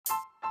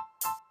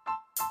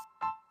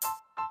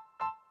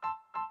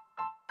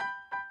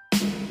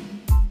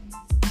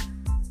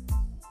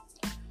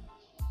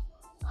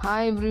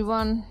Hi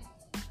everyone,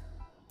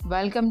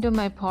 welcome to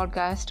my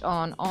podcast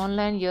on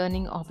online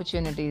earning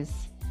opportunities.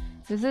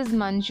 This is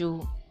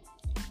Manju,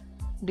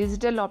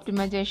 digital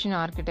optimization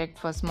architect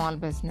for small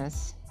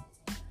business.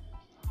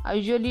 I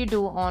usually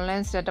do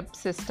online setup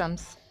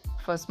systems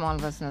for small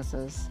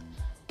businesses.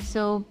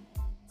 So,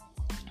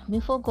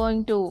 before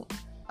going to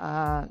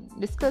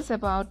discuss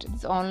about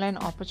these online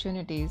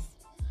opportunities,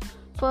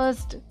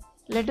 first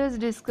let us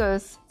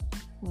discuss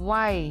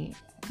why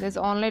these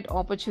online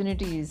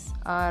opportunities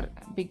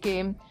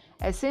became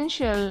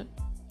essential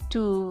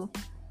to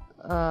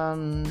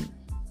earn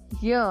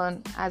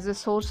as a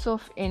source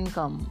of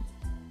income.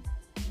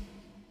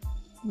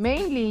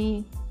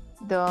 Mainly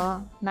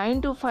the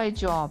 9 to 5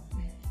 job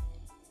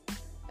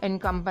in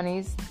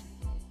companies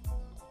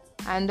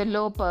and the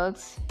low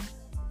perks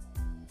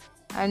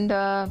and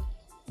the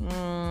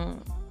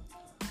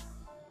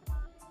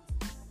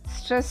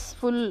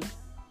stressful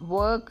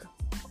work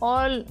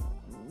all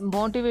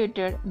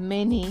motivated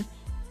many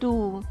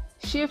to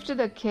shift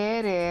the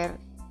career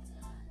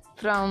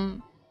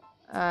from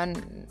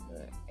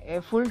a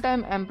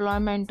full-time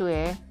employment to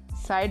a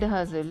side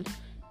hustle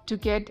to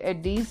get a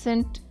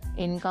decent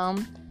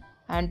income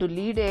and to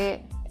lead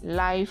a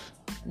life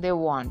they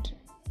want.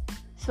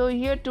 So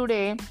here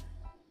today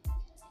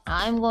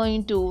I'm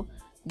going to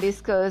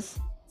discuss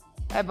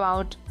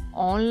about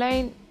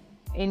online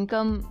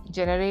income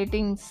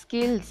generating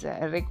skills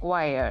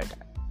required.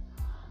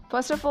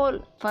 First of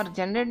all, for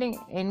generating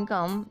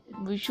income,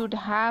 we should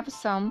have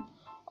some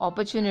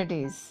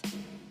opportunities.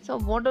 So,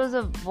 what are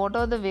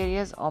the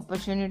various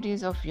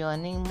opportunities of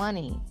earning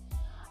money,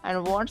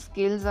 and what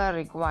skills are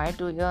required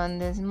to earn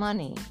this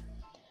money?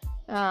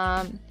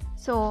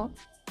 So,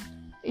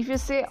 if you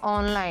say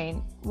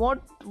online,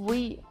 what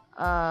we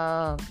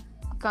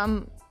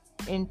come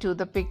into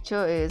the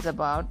picture is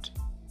about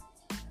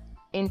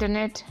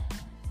internet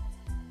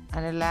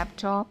and a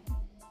laptop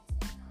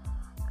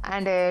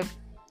and a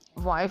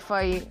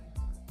Wi-Fi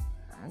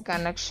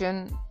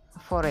connection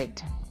for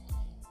it.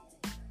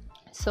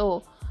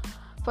 So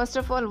first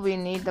of all, we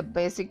need the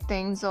basic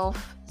things of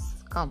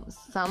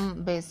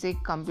some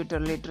basic computer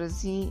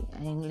literacy,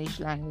 English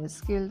language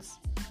skills,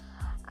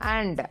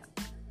 and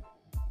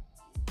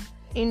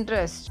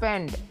interest.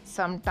 Spend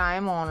some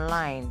time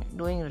online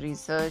doing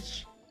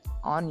research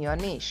on your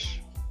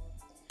niche.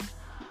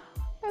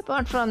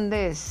 Apart from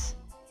this,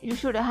 you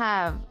should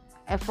have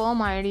a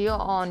firm idea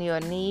on your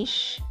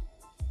niche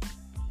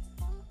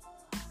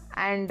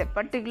and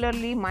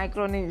particularly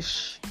micro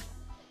niche.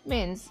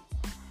 Means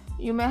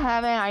you may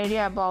have an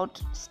idea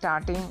about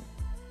starting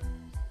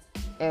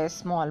a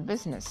small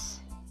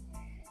business,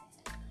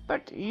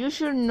 but you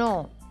should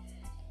know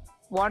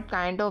what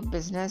kind of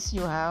business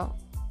you have,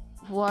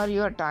 who are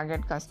your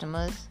target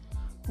customers,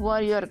 who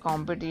are your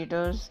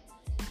competitors,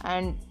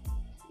 and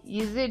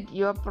is it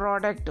your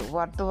product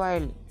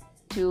worthwhile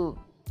to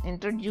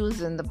introduce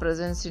in the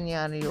present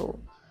scenario,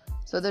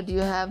 so that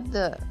you have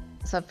the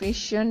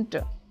sufficient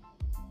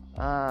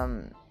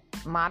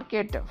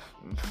market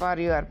for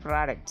your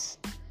products.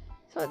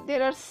 So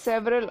there are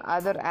several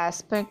other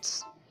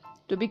aspects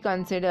to be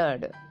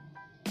considered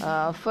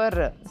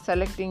for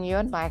selecting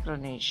your micro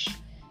niche.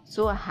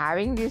 So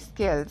having these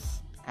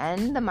skills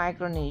and the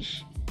micro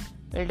niche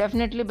will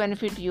definitely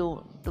benefit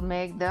you to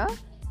make the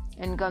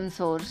income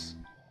source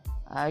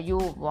you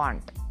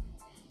want.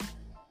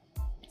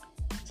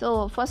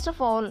 So first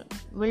of all,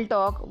 we'll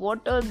talk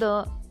what are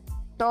the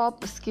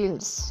top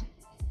skills,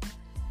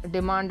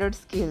 demanded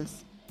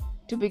skills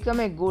to become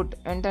a good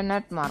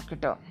internet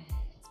marketer.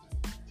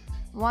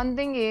 One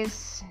thing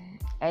is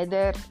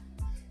either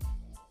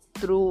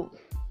through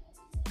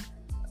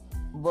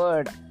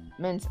word,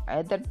 means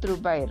either through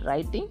by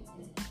writing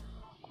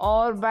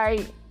or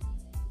by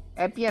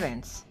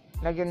appearance,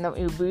 like in the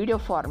video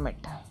format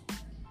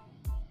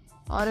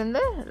or in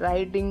the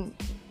writing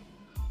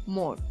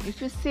mode.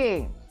 If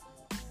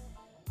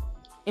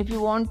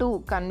you want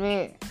to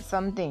convey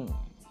something,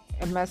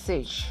 a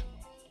message,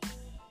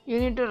 you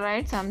need to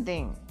write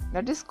something,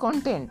 that is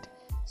content.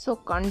 So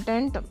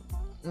content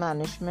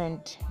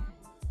management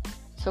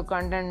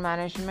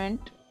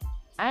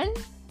and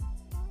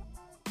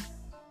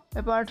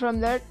apart from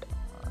that,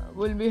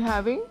 we'll be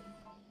having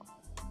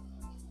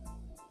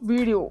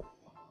video,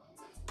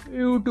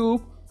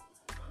 YouTube,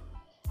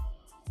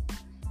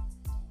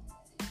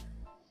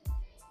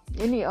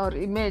 any or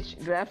image,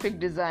 graphic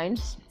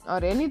designs, or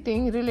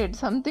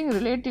something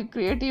related to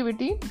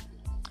creativity,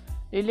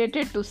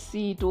 related to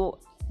to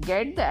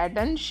get the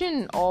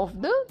attention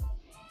of the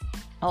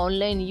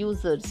online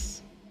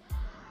users.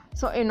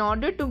 So in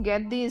order to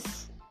get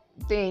these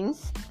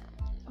things,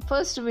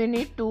 first we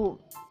need to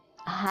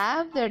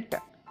have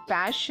that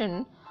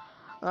passion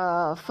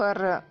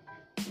for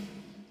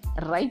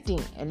writing,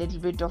 a little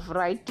bit of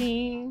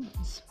writing,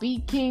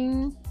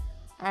 speaking,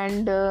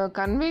 and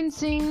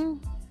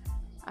convincing,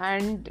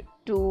 and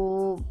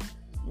to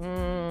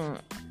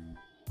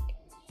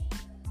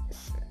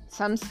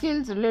some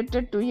skills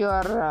related to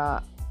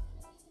your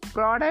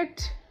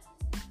product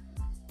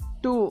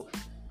to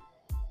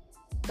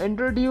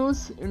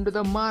introduce into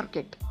the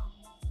market.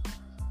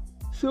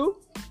 So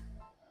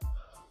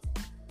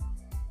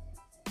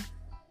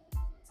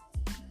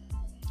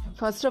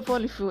first of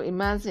all, if you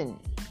imagine,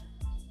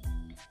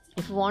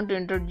 if you want to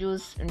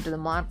introduce into the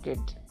market,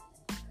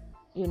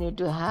 you need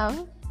to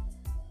have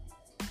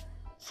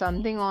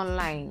something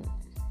online,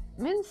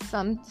 means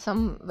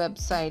some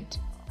website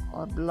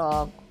or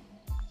blog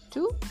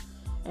to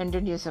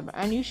introduce,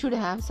 and you should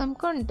have some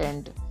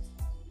content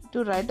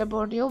to write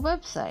about your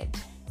website.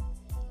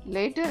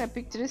 Later, a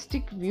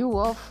picturesque view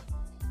of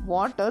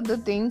what are the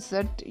things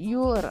that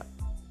your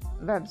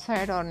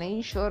website or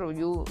niche or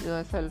you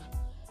yourself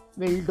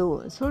will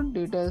do. So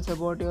details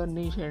about your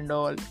niche and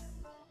all.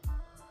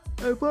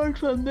 Apart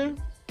from that,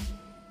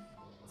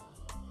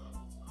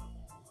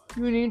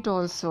 you need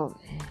also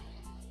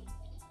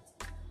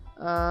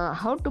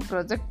how to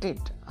project it,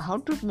 how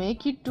to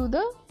make it to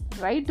the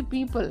right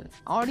people,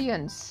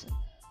 audience,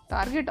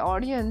 target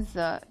audience,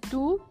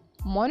 to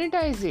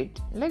monetize it,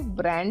 like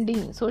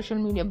branding, social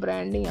media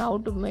branding, how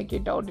to make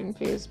it out in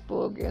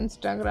Facebook,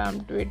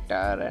 Instagram,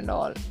 Twitter and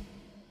all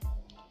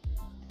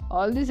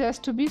this has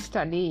to be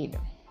studied.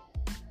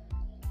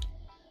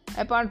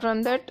 Apart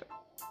from that,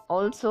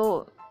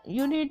 also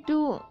you need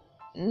to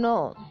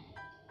know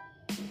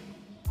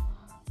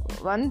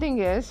one thing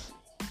is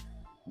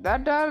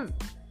that are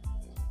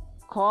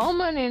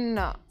common in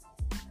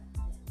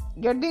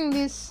getting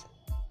this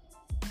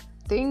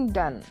thing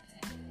done.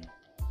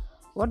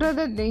 What are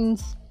the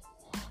things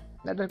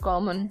that are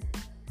common?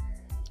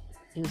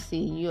 You see,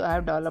 you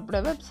have developed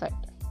a website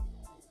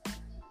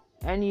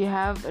and you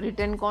have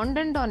written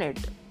content on it.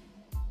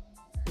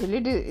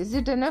 Is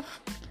it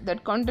enough?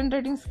 That content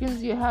writing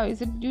skills you have,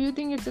 do you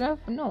think it's enough?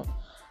 No.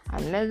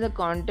 Unless the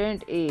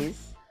content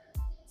is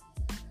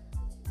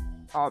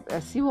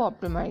SEO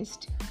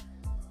optimized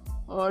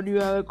or you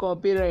have a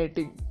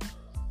copywriting.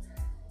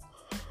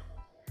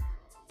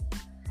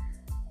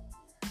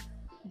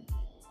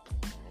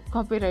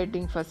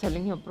 Copywriting for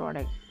selling your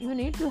product, you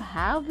need to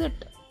have that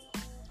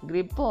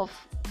grip of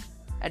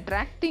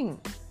attracting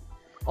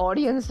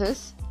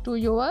audiences to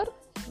your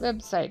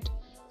website.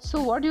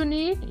 So what you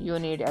need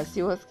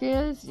SEO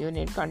skills, you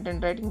need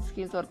content writing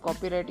skills or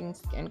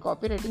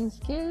copywriting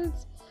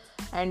skills,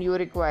 and you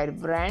require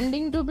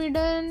branding to be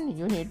done.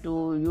 You need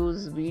to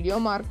use video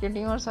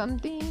marketing or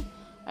something,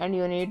 and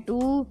you need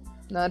to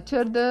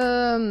nurture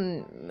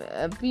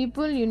the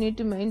people. You need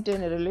to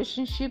maintain a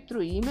relationship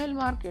through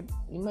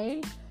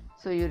email.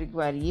 So you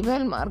require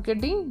email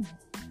marketing,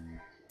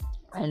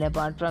 and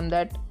apart from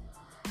that,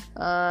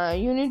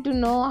 you need to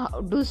know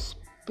how to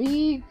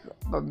speak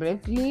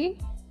publicly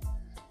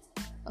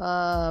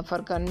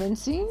for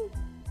convincing,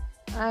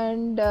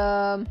 and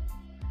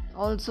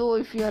also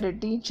if you are a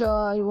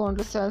teacher, you want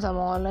to sell some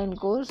online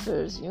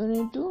courses, you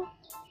need to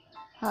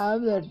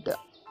have that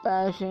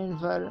passion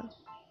for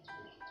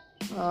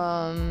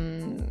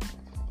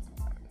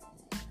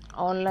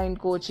online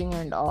coaching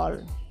and all.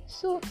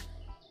 So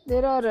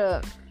there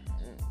are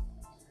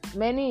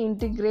many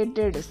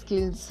integrated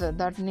skills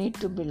that need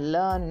to be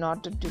learned in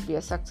order to be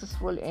a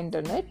successful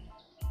internet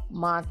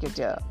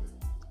marketer.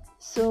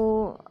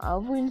 So I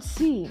will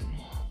see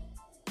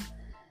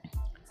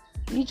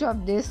each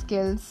of these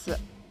skills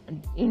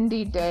in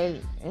detail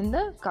in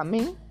the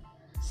coming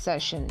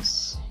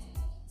sessions.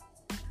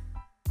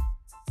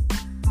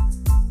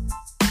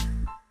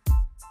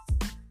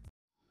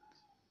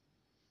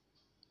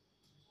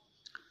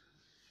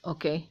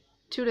 Okay,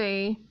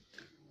 today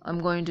I'm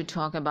going to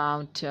talk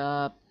about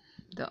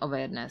the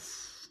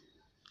awareness.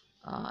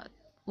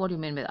 What do you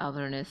mean by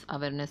awareness?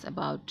 Awareness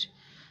about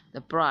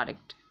the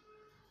product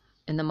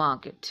in the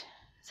market.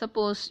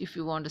 Suppose if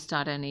you want to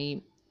start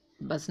any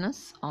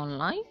business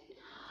online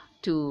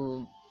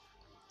to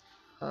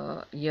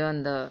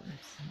earn the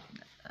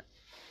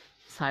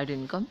side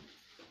income,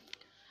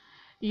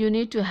 you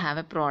need to have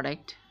a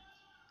product,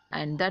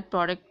 and that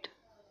product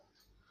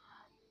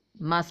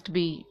must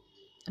be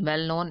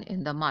well known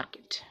in the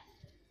market.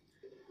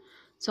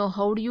 So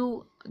how do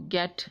you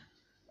get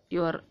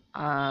your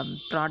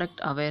product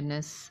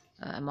awareness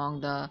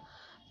among the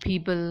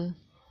people?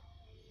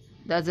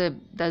 That's a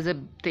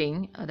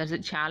thing, that's a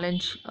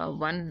challenge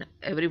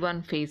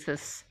everyone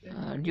faces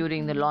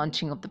during the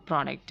launching of the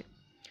product.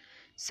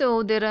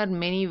 So there are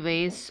many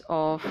ways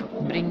of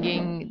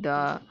bringing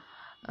the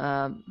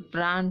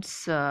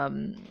brand's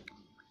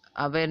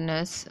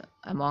awareness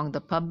among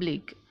the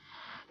public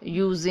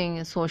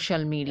using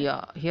social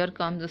media. Here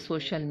comes the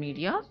social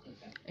media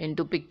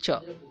into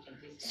picture.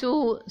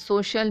 So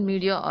social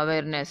media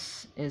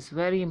awareness is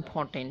very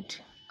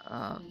important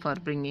for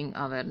bringing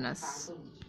awareness